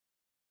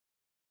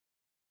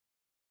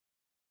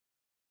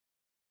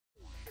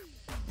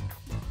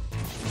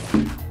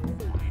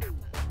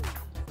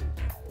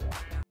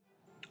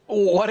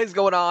What is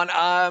going on?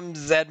 I'm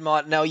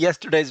zmot. Now,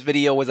 yesterday's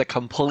video was a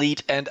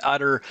complete and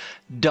utter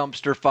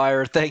dumpster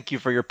fire. Thank you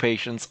for your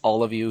patience,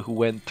 all of you who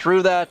went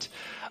through that.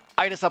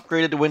 I just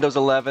upgraded to Windows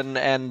 11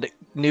 and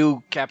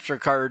new capture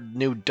card,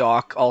 new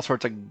dock, all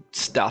sorts of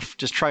stuff.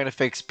 Just trying to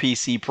fix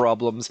PC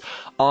problems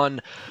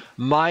on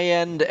my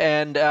end,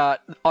 and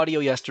audio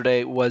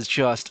yesterday was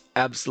just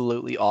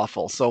absolutely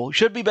awful. So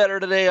should be better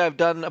today. I've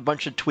done a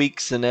bunch of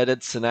tweaks and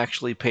edits and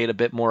actually paid a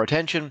bit more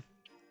attention.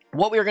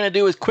 What we're going to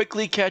do is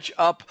quickly catch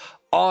up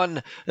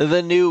on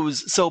the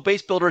news. So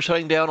base builder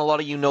shutting down, a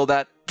lot of you know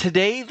that.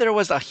 Today there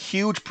was a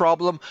huge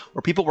problem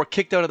where people were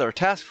kicked out of their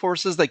task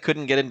forces, they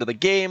couldn't get into the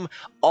game.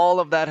 All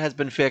of that has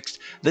been fixed.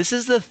 This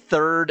is the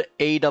third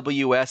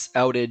AWS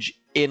outage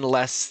in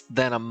less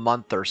than a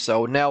month or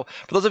so. Now,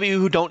 for those of you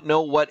who don't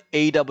know what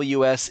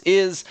AWS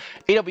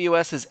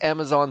is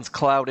Amazon's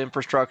cloud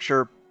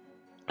infrastructure.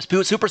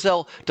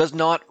 Supercell does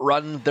not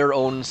run their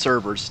own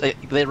servers.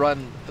 They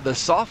run the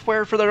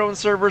software for their own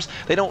servers.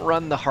 They don't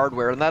run the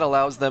hardware, and that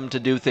allows them to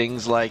do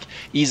things like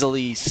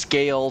easily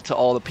scale to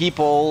all the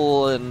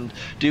people and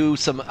do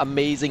some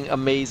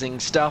amazing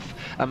stuff.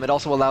 It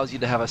also allows you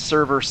to have a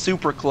server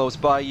super close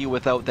by you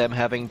without them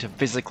having to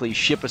physically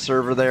ship a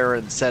server there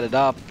and set it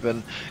up,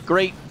 and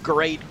great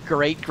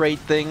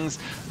things.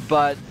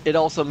 But it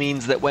also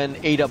means that when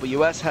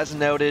AWS has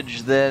an outage,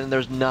 then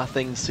there's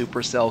nothing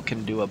Supercell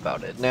can do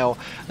about it. Now,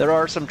 there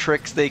are some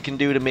tricks they can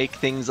do to make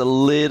things a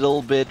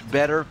little bit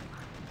better,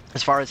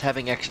 as far as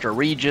having extra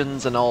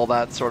regions and all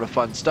that sort of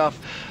fun stuff,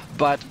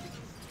 but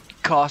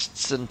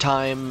costs and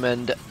time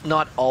and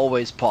not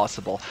always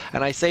possible.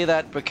 And I say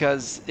that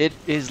because it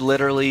is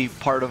literally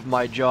part of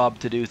my job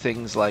to do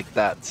things like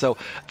that. So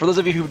for those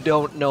of you who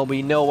don't know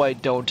me, no, I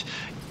don't.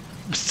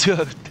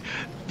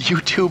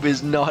 YouTube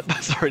is not,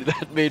 sorry,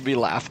 that made me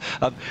laugh.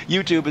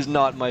 YouTube is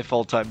not my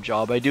full-time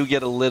job. I do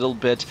get a little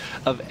bit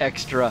of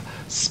extra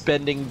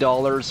spending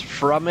dollars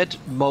from it,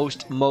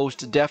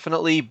 most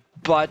definitely,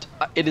 but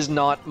it is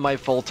not my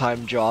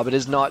full-time job. It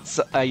is not,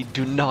 I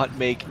do not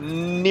make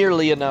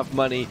nearly enough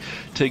money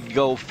to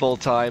go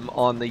full-time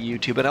on the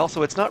YouTube. And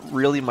also, it's not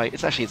really my,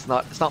 it's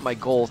not my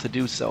goal to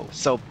do so.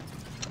 So,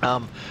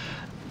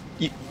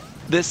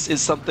 this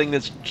is something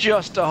that's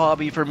just a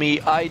hobby for me.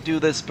 I do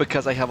this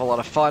because I have a lot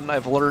of fun.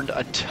 I've learned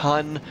a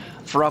ton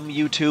from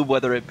YouTube,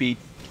 whether it be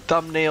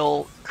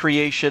thumbnail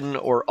creation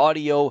or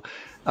audio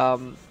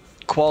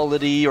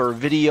quality or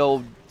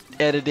video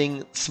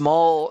editing,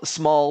 small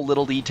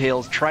little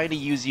details, trying to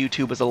use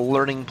YouTube as a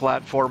learning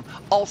platform.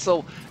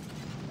 Also,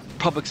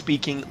 public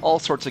speaking, all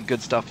sorts of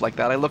good stuff like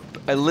that.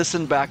 I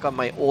listen back on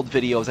my old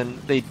videos and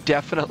they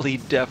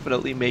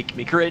definitely make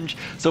me cringe.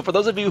 So for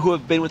those of you who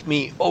have been with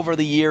me over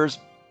the years,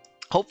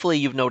 hopefully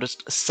you've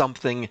noticed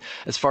something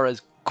as far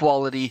as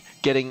quality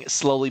getting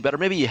slowly better.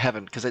 Maybe you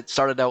haven't, because it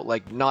started out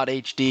like not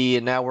HD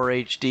and now we're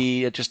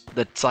HD. It's just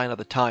the sign of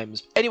the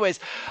times.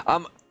 Anyways,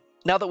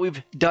 now that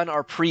we've done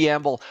our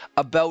preamble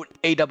about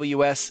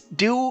AWS,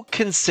 do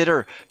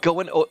consider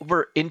going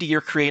over into your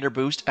Creator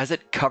Boost as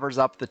it covers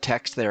up the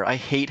text there. I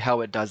hate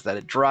how it does that.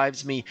 It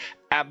drives me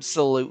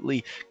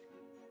absolutely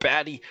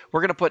batty.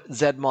 We're going to put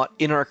zmot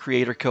in our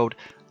creator code.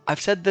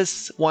 I've said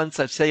this once,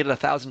 I've said it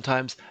 1,000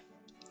 times.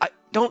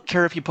 Don't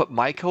care if you put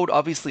my code,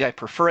 obviously I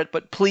prefer it,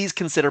 but please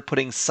consider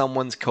putting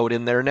someone's code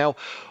in there. Now,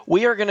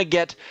 we are going to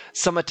get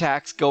some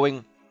attacks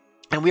going,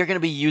 and we are going to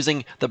be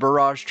using the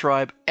Barrage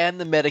tribe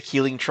and the Medic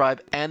Healing tribe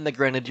and the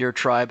Grenadier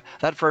tribe.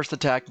 That first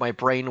attack, my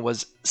brain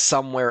was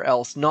somewhere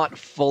else, not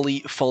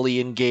fully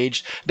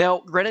engaged. Now,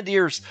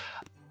 Grenadiers,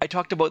 I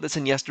talked about this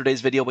in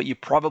yesterday's video, but you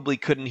probably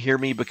couldn't hear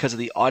me because of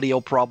the audio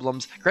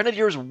problems.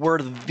 Grenadiers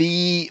were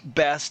the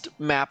best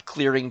map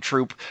clearing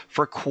troop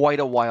for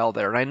quite a while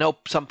there. And I know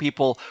some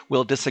people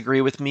will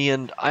disagree with me,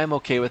 and I'm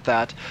okay with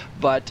that.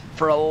 But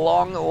for a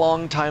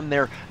long time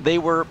there, they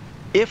were,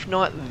 if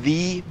not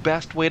the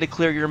best way to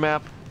clear your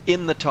map,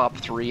 in the top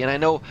 3. And I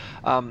know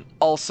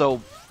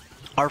also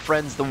our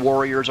friends, the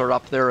Warriors, are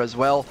up there as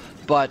well.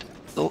 But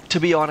to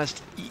be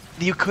honest,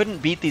 you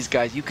couldn't beat these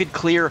guys. You could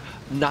clear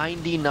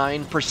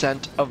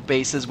 99% of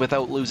bases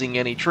without losing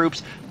any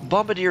troops.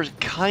 Bombardiers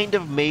kind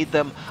of made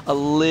them a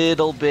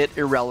little bit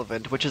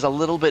irrelevant, which is a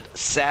little bit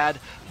sad,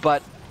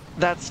 but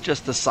that's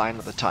just the sign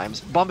of the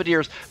times.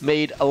 Bombardiers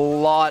made a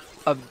lot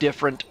of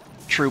different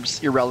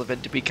troops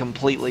irrelevant, to be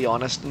completely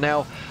honest.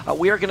 Now,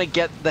 we are going to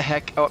get the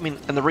heck...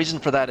 and the reason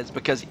for that is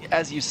because,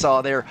 as you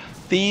saw there,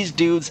 these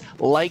dudes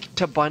like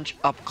to bunch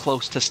up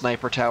close to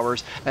sniper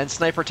towers, and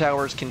sniper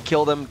towers can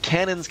kill them,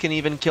 cannons can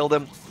even kill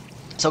them.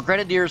 So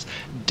Grenadiers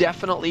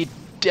definitely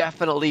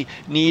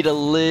need a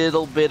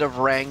little bit of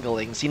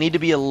wrangling. So you need to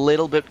be a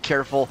little bit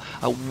careful,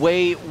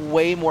 way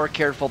more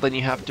careful than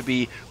you have to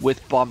be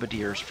with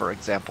Bombardiers, for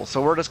example.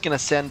 So we're just going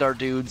to send our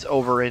dudes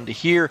over into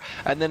here,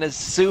 and then as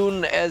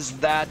soon as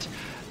that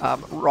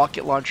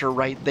rocket launcher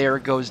right there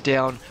goes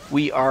down,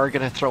 we are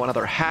going to throw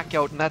another hack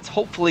out, and that's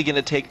hopefully going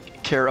to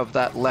take care of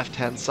that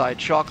left-hand side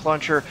shock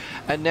launcher,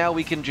 and now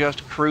we can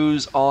just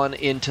cruise on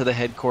into the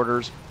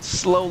headquarters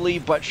slowly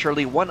but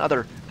surely. One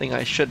other thing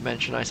I should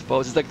mention, I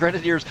suppose, is that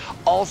Grenadiers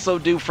also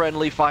do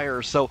friendly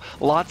fire, so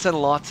lots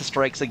and lots of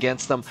strikes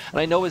against them.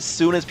 And I know as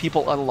soon as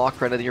people unlock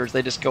Grenadiers,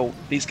 they just go,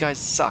 these guys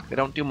suck, they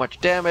don't do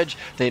much damage,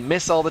 they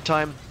miss all the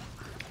time.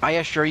 I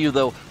assure you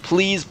though,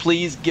 please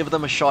give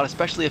them a shot,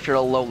 especially if you're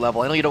a low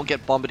level. I know you don't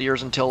get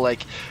Bombardiers until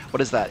like, what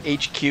is that,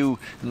 HQ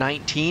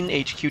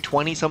 19, HQ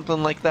 20,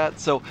 something like that.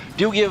 So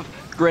do give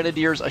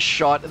Grenadiers a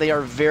shot. They are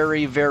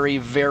very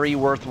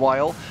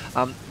worthwhile.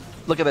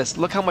 Look at this,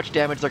 look how much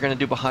damage they're going to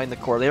do behind the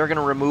core. They are going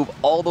to remove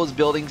all those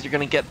buildings. You're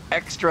going to get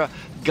extra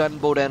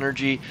gunboat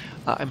energy.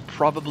 I'm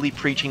probably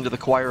preaching to the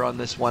choir on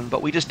this one,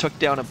 but we just took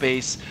down a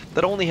base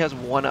that only has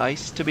one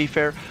ice, to be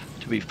fair.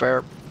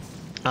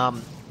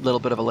 Little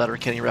bit of a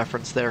Letterkenny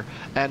reference there.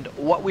 And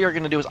what we are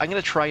going to do is I'm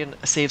going to try and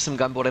save some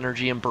gunboat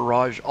energy and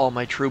barrage all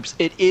my troops.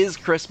 It is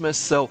Christmas,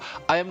 so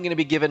I am going to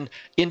be giving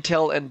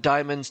intel and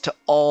diamonds to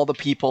all the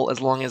people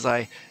as long as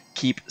I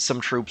keep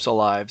some troops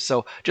alive.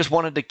 So just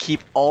wanted to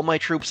keep all my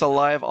troops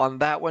alive on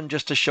that one,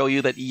 just to show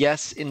you that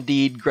yes,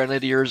 indeed,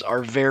 Grenadiers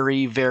are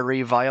very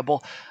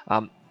viable.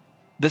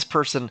 This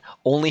person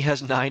only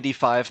has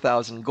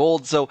 95,000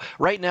 gold. So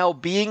right now,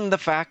 being the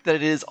fact that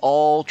it is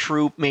all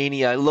troop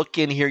mania, look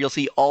in here, you'll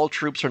see all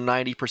troops are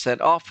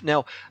 90% off.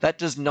 Now, that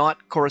does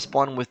not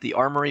correspond with the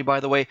armory, by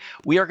the way.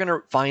 We are going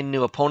to find a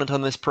new opponent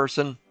on this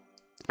person.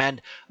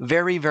 And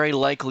very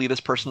likely this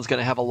person's going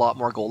to have a lot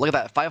more gold. Look at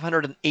that,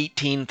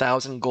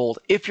 518,000 gold.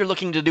 If you're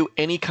looking to do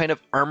any kind of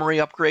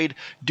armory upgrade,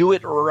 do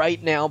it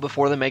right now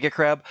before the Mega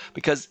Crab,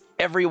 because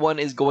everyone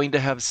is going to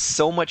have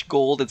so much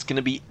gold, it's going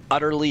to be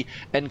utterly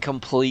and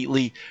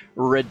completely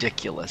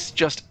ridiculous.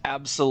 Just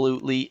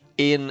absolutely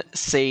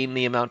insane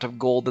the amount of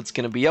gold that's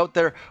going to be out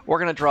there. We're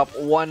going to drop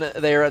one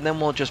there, and then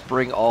we'll just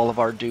bring all of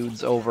our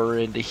dudes over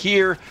into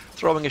here,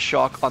 throwing a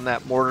shock on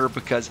that mortar,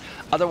 because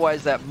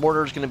otherwise that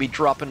mortar is going to be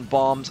dropping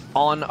bombs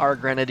on our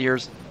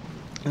Grenadiers.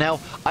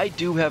 Now, I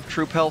do have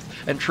troop health,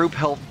 and troop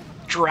health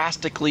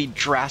drastically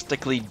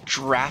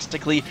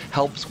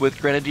helps with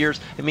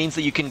Grenadiers. It means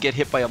that you can get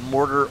hit by a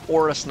mortar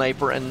or a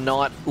sniper and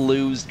not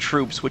lose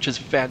troops, which is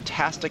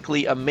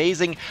fantastically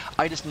amazing.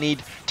 I just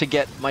need to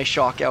get my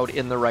shock out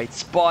in the right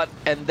spot,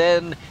 and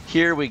then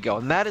here we go.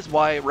 And that is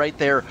why right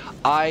there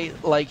I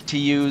like to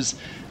use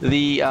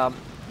the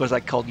what is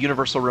that called,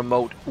 universal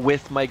remote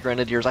with my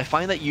Grenadiers. I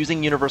find that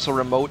using universal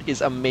remote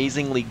is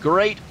amazingly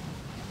great.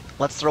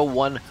 Let's throw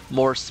one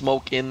more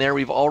smoke in there.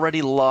 We've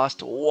already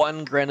lost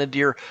one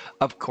Grenadier.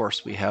 Of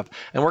course we have.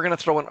 And we're going to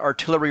throw an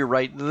artillery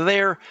right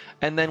there,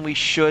 and then we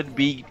should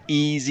be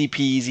easy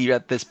peasy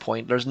at this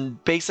point. There's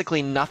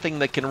basically nothing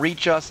that can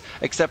reach us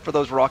except for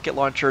those rocket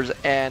launchers.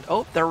 And,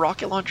 oh, their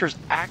rocket launchers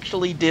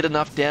actually did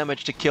enough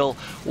damage to kill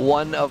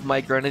one of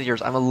my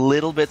Grenadiers. I'm a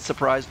little bit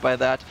surprised by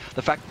that.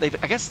 The fact that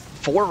they've, I guess,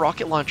 4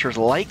 rocket launchers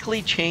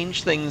likely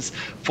changed things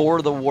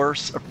for the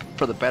worse, or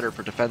for the better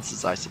for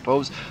defenses, I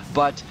suppose.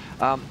 But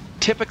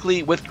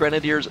typically with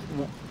Grenadiers,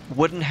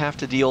 wouldn't have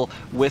to deal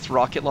with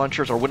rocket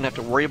launchers, or wouldn't have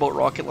to worry about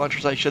rocket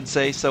launchers, I should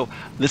say. So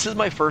this is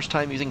my first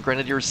time using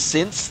Grenadiers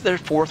since their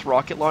 4th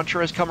rocket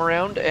launcher has come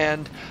around,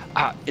 and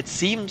it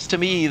seems to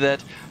me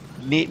that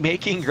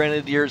making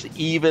Grenadiers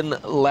even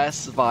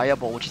less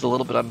viable, which is a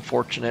little bit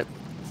unfortunate.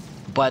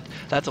 But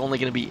that's only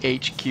going to be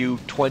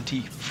HQ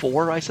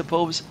 24, I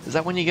suppose. Is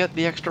that when you get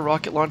the extra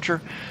rocket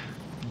launcher?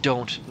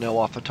 Don't know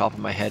off the top of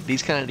my head.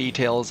 These kind of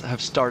details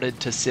have started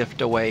to sift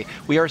away.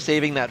 We are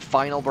saving that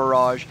final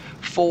barrage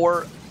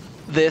for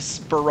this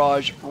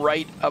barrage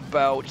right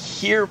about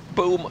here.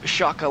 Boom,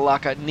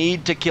 shakalaka.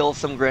 Need to kill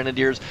some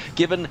Grenadiers,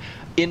 given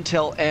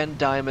intel and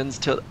diamonds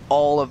to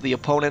all of the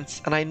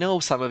opponents. And I know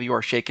some of you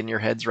are shaking your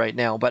heads right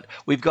now, but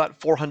we've got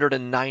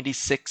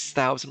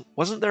 496,000.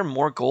 Wasn't there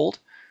more gold?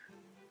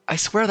 I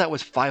swear that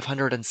was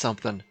 500 and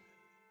something.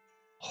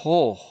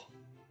 Oh,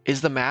 is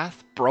the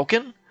math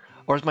broken?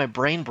 Or is my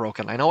brain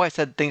broken? I know I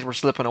said things were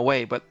slipping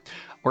away, but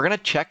we're going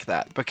to check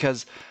that,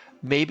 because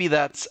maybe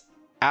that's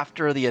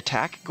after the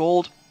attack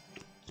gold.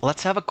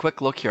 Let's have a quick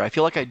look here. I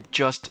feel like I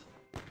just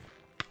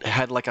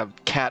had like a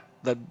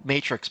the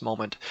Matrix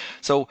moment.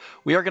 So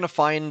we are going to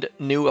find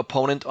new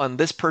opponent on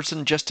this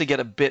person just to get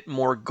a bit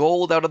more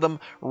gold out of them.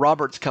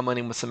 Robert's coming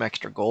in with some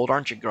extra gold,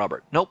 aren't you,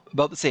 Robert? Nope,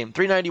 about the same.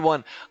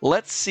 391.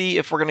 Let's see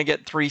if we're going to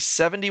get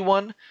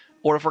 371.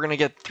 Or if we're going to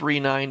get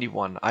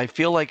 391. I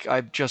feel like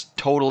I've just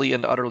totally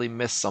and utterly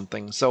missed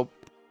something. So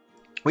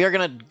we are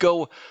going to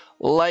go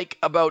like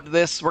about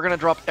this. We're going to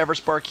drop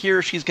Everspark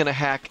here. She's going to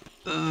hack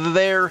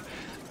there.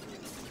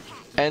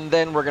 And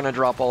then we're going to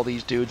drop all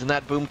these dudes. And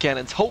that boom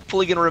cannon's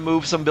hopefully going to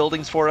remove some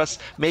buildings for us,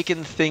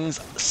 making things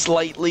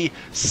slightly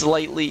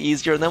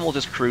easier. And then we'll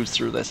just cruise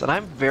through this. And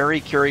I'm very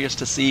curious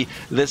to see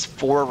this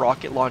 4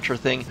 rocket launcher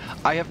thing.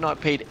 I have not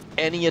paid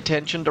any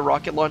attention to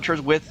rocket launchers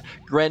with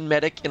Gren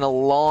Medic in a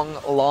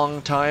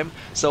long time.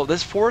 So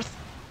this 4th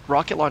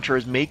rocket launcher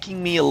is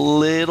making me a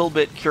little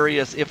bit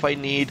curious if I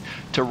need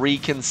to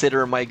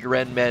reconsider my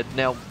Gren Med.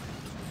 Now,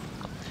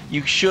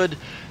 you should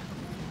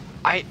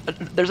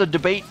there's a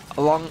debate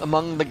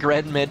among the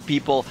Grand Med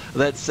people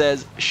that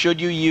says, should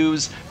you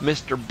use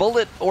Mr.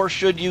 Bullet or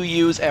should you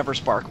use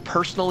Everspark?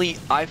 Personally,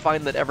 I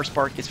find that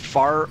Everspark is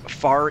far,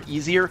 far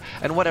easier,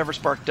 and what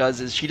Everspark does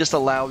is she just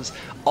allows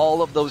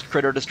all of those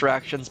critter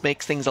distractions,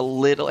 makes things a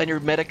little, and your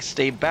medics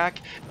stay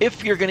back.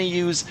 If you're going to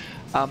use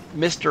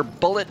Mr.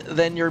 Bullet,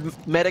 then your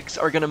medics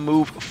are going to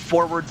move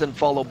forwards and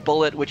follow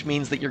Bullet, which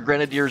means that your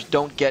Grenadiers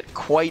don't get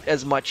quite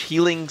as much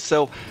healing,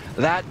 so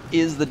that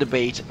is the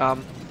debate.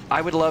 I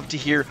would love to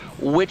hear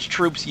which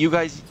troops you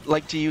guys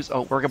like to use.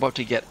 Oh, we're about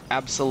to get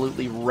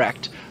absolutely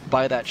wrecked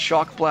by that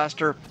Shock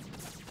Blaster.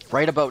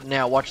 Right about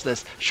now, watch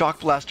this.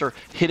 Shock Blaster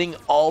hitting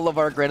all of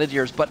our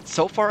Grenadiers, but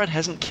so far it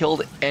hasn't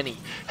killed any.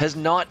 Has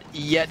not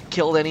yet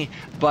killed any,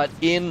 but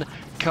in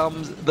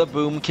comes the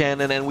boom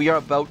cannon, and we are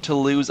about to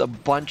lose a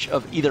bunch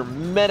of either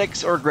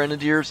medics or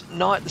Grenadiers.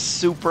 Not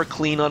super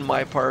clean on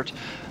my part,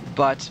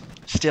 but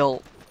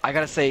still, I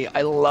gotta say,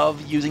 I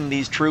love using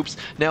these troops.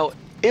 Now,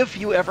 if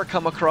you ever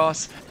come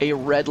across a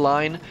red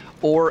line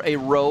or a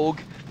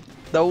rogue,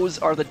 those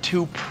are the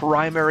two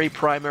primary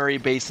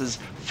bases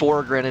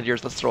for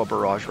Grenadiers. Let's throw a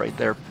barrage right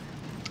there.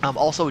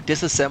 Also,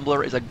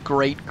 Disassembler is a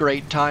great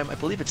time. I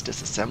believe it's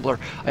Disassembler.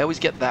 I always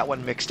get that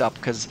one mixed up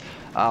because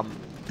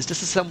is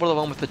Disassembler the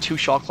one with the 2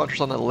 shock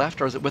launchers on the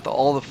left, or is it with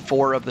all the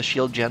 4 of the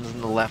shield gens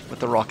on the left with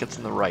the rockets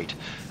on the right?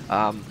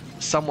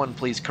 Someone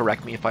please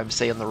correct me if I'm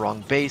saying the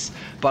wrong base,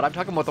 but I'm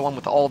talking about the one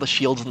with all the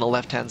shields on the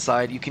left-hand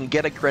side. You can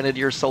get a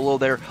Grenadier solo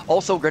there.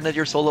 Also,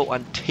 Grenadier solo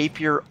on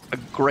Tapir, a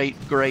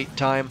great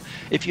time.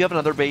 If you have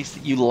another base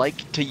that you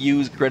like to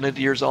use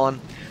Grenadiers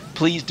on,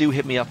 please do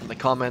hit me up in the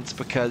comments,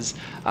 because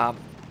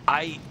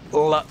I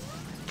love...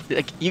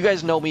 You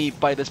guys know me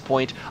by this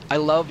point. I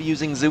love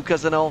using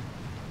Zookas and all,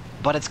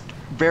 but it's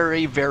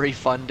very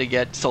fun to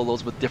get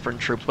solos with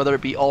different troops, whether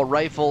it be all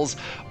rifles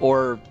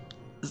or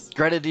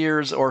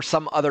Grenadiers or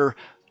some other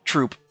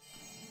troop.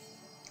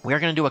 We are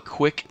going to do a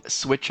quick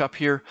switch up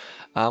here.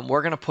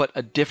 We're going to put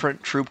a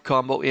different troop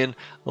combo in.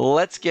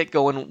 Let's get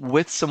going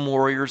with some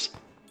warriors,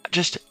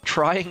 just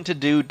trying to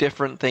do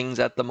different things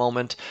at the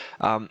moment.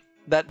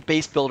 That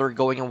base builder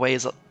going away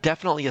is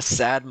definitely a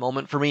sad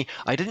moment for me.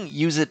 I didn't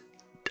use it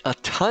a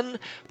ton,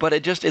 but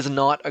it just is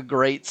not a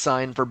great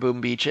sign for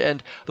Boom Beach.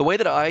 And the way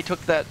that I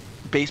took that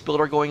base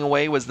builder going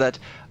away was that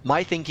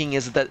my thinking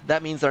is that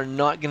that means they're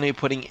not going to be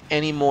putting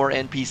any more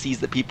NPCs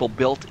that people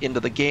built into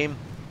the game.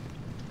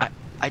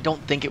 I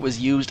don't think it was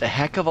used a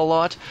heck of a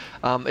lot.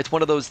 It's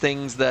one of those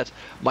things that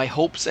my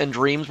hopes and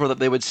dreams were that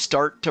they would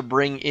start to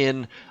bring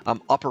in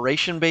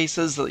operation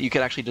bases, so that you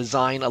could actually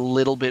design a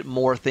little bit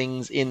more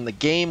things in the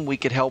game. We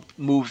could help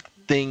move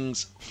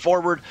things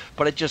forward,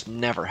 but it just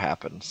never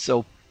happened.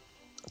 So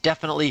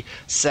definitely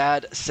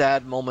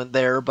sad moment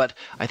there, but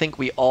I think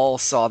we all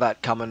saw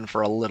that coming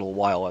for a little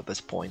while at this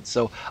point.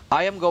 So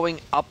I am going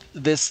up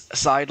this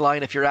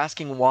sideline. If you're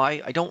asking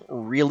why, I don't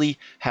really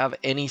have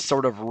any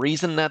sort of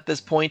reason at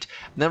this point.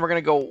 And then we're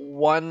going to go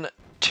 1,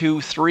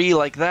 2, 3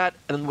 like that.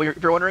 And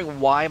if you're wondering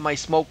why my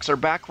smokes are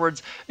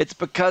backwards, it's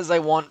because I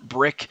want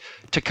Brick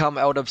to come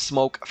out of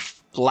smoke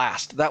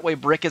last. That way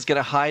Brick is going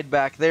to hide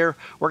back there.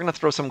 We're going to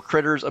throw some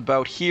critters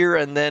about here,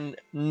 and then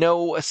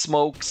no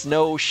smokes,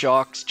 no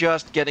shocks,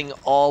 just getting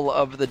all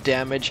of the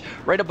damage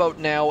right about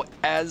now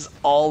as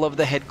all of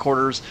the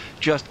headquarters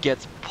just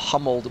gets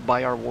pummeled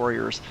by our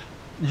warriors.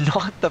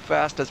 Not the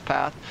fastest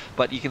path,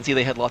 but you can see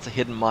they had lots of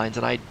hidden mines,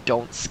 and I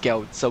don't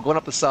scout. So going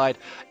up the side,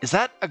 is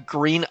that a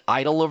green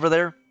idol over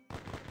there?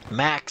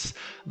 Max,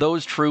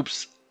 those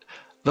troops,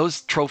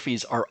 those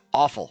trophies are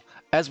awful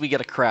as we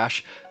get a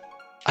crash.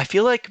 I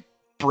feel like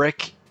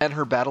Brick and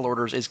her battle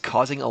orders is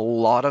causing a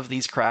lot of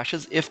these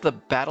crashes. If the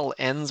battle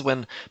ends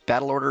when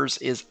battle orders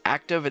is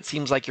active, it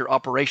seems like your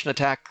operation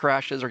attack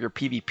crashes or your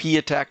PvP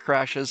attack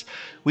crashes.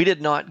 We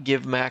did not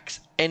give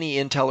Max any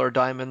intel or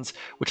diamonds,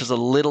 which is a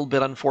little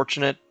bit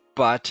unfortunate,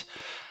 but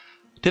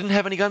didn't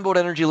have any gunboat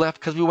energy left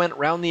because we went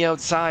round the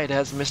outside,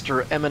 as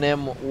Mr.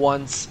 Eminem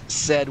once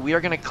said. We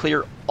are going to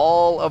clear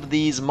all of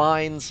these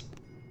mines,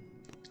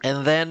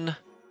 and then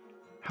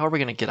how are we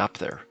going to get up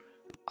there?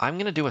 I'm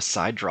going to do a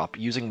side drop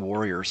using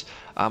warriors.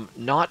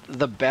 Not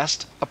the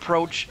best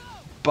approach,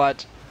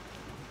 but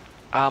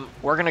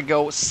we're going to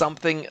go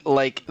something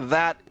like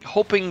that,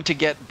 hoping to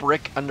get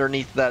Brick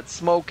underneath that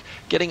smoke,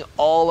 getting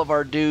all of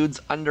our dudes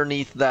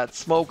underneath that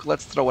smoke.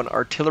 Let's throw an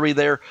artillery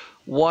there.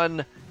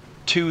 1,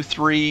 2,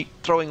 3,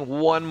 throwing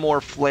one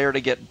more flare to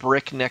get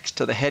Brick next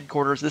to the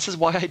headquarters. This is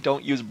why I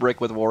don't use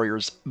Brick with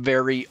warriors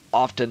very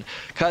often,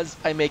 because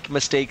I make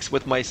mistakes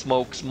with my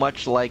smokes,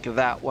 much like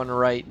that one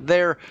right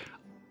there.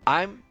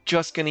 I'm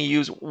just going to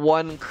use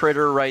one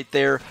critter right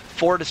there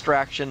for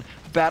distraction,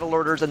 battle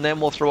orders, and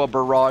then we'll throw a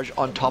barrage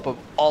on top of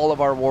all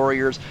of our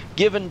warriors,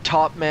 giving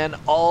Top Man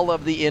all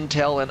of the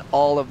intel and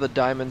all of the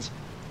diamonds.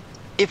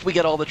 If we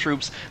get all the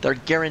troops, they're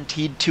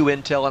guaranteed 2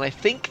 intel, and I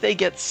think they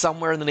get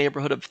somewhere in the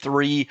neighborhood of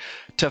 3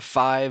 to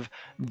 5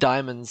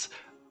 diamonds.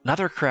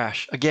 Another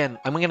crash. Again,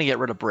 I'm going to get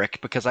rid of Brick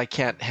because I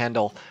can't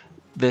handle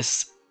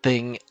this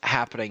thing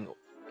happening.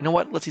 You know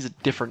what? Let's use a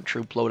different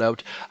troop loadout.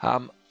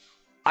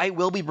 I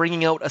will be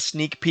bringing out a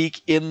sneak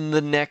peek in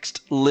the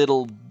next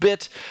little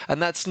bit,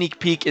 and that sneak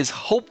peek is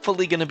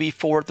hopefully going to be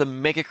for the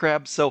Mega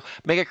Crab. So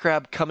Mega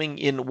Crab coming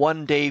in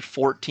 1 day,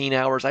 14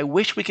 hours. I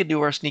wish we could do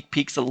our sneak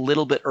peeks a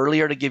little bit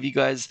earlier to give you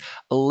guys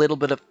a little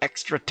bit of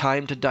extra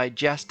time to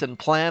digest and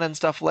plan and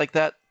stuff like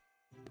that,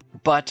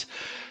 but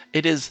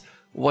it is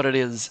what it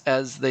is,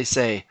 as they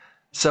say.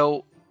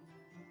 So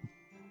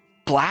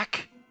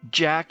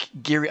Blackjack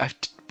Geary.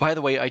 By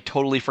the way, I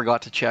totally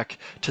forgot to check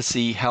to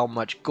see how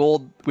much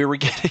gold we were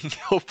getting.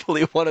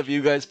 Hopefully one of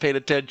you guys paid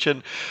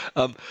attention.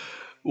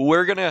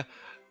 We're gonna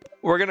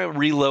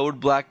reload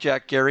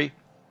Blackjack Gary,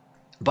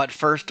 but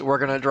first we're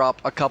gonna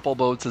drop a couple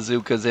boats of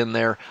Zookas in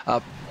there.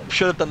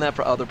 Should have done that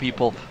for other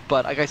people,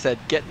 but like I said,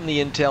 getting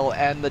the intel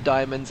and the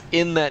diamonds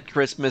in that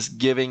Christmas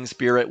giving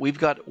spirit. We've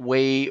got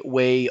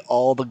way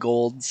all the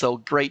gold, so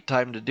great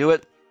time to do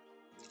it.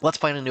 Let's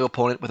find a new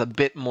opponent with a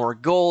bit more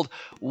gold.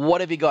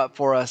 What have you got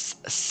for us,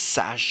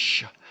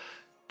 Sash?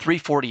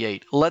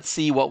 348. Let's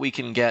see what we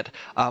can get.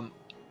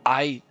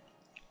 I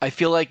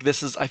feel like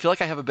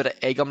I have a bit of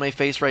egg on my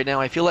face right now.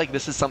 I feel like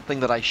this is something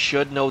that I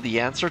should know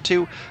the answer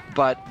to,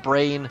 but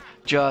brain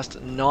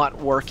just not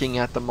working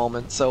at the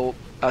moment. So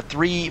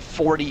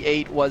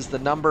 348 was the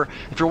number.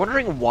 If you're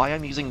wondering why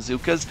I'm using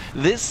Zookas,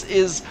 this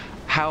is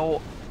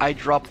how I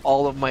drop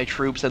all of my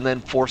troops and then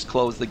force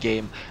close the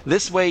game.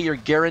 This way you're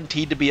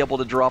guaranteed to be able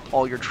to drop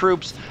all your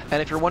troops, and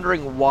if you're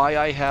wondering why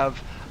I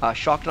have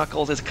Shock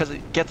Knuckles, it's because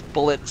it gets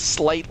bullet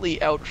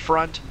slightly out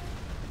front.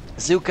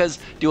 Zookas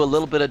do a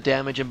little bit of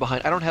damage in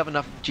behind. I don't have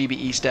enough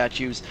GBE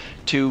statues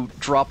to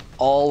drop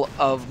all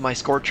of my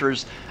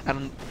Scorchers,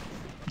 and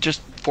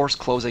just force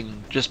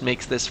closing just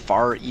makes this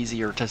far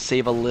easier to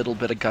save a little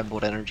bit of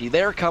gunboat energy.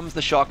 There comes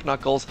the Shock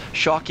Knuckles,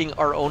 shocking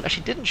our own,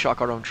 actually didn't shock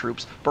our own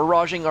troops,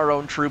 barraging our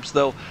own troops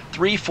though.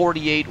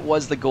 348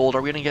 was the gold.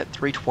 Are we going to get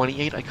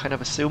 328, I kind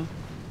of assume?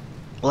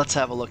 Let's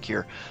have a look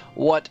here.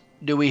 What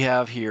do we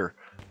have here?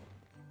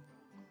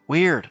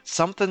 Weird.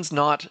 Something's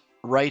not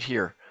right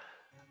here.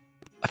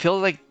 I feel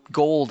like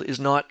gold is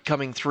not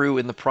coming through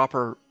in the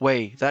proper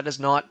way. That is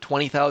not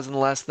 20,000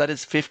 less, that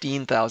is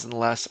 15,000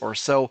 less or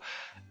so.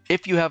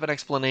 If you have an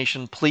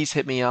explanation, please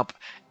hit me up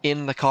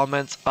in the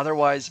comments.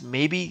 Otherwise,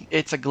 maybe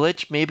it's a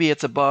glitch, maybe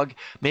it's a bug,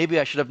 maybe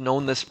I should have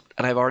known this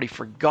and I've already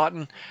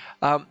forgotten.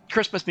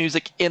 Christmas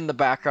music in the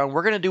background.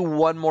 We're going to do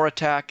one more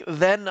attack,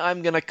 then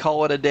I'm going to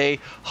call it a day.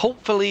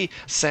 Hopefully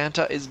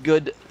Santa is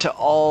good to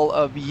all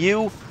of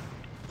you.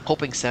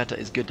 Hoping Santa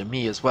is good to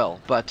me as well.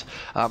 But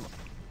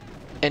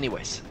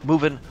anyways,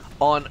 moving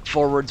on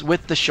forwards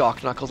with the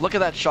Shock Knuckles. Look at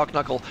that Shock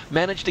Knuckle.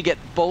 Managed to get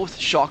both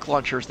shock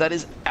launchers. That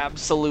is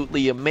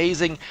absolutely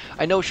amazing.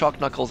 I know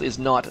Shock Knuckles is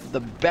not the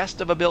best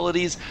of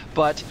abilities,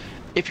 but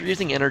if you're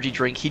using Energy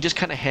Drink, he just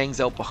kind of hangs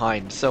out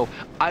behind. So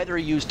either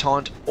use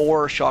Taunt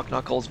or Shock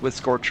Knuckles with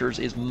Scorchers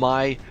is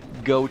my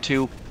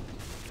go-to.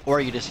 Or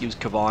you just use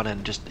Kavan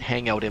and just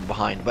hang out in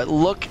behind. But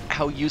look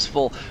how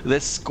useful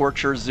this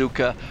Scorcher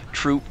Zooka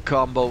troop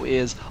combo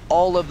is.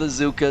 All of the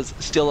Zookas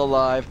still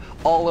alive,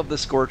 all of the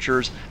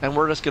Scorchers, and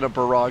we're just going to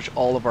barrage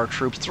all of our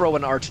troops, throw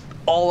in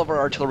all of our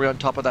artillery on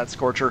top of that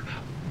Scorcher.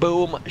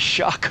 Boom,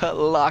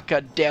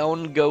 shaka-laka,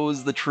 down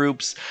goes the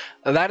troops.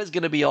 That is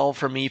going to be all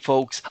for me,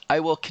 folks. I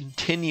will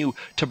continue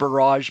to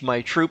barrage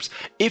my troops.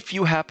 If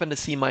you happen to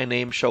see my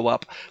name show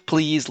up,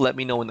 please let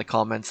me know in the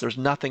comments. There's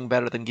nothing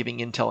better than giving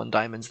intel and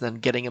diamonds than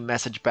getting a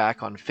message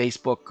back on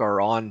Facebook or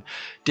on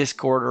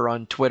Discord or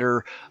on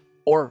Twitter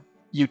or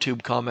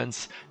YouTube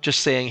comments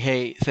just saying,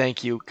 hey,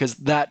 thank you, because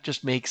that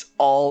just makes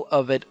all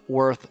of it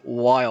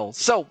worthwhile.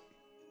 So,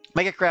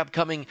 Mega Crab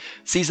coming,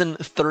 Season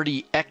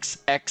 30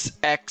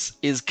 XXX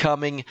is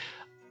coming.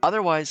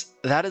 Otherwise,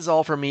 that is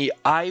all for me.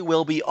 I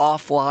will be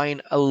offline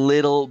a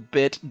little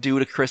bit due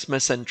to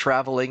Christmas and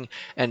traveling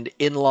and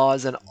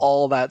in-laws and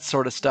all that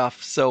sort of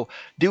stuff. So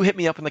do hit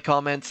me up in the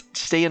comments.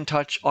 Stay in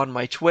touch on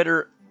my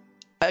Twitter.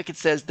 Like it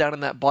says down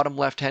in that bottom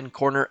left-hand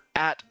corner,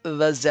 at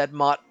the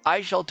zmot.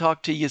 I shall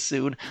talk to you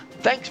soon.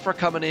 Thanks for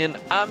coming in.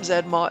 I'm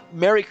zmot.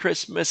 Merry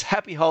Christmas.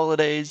 Happy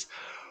holidays.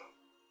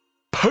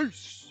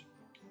 Peace.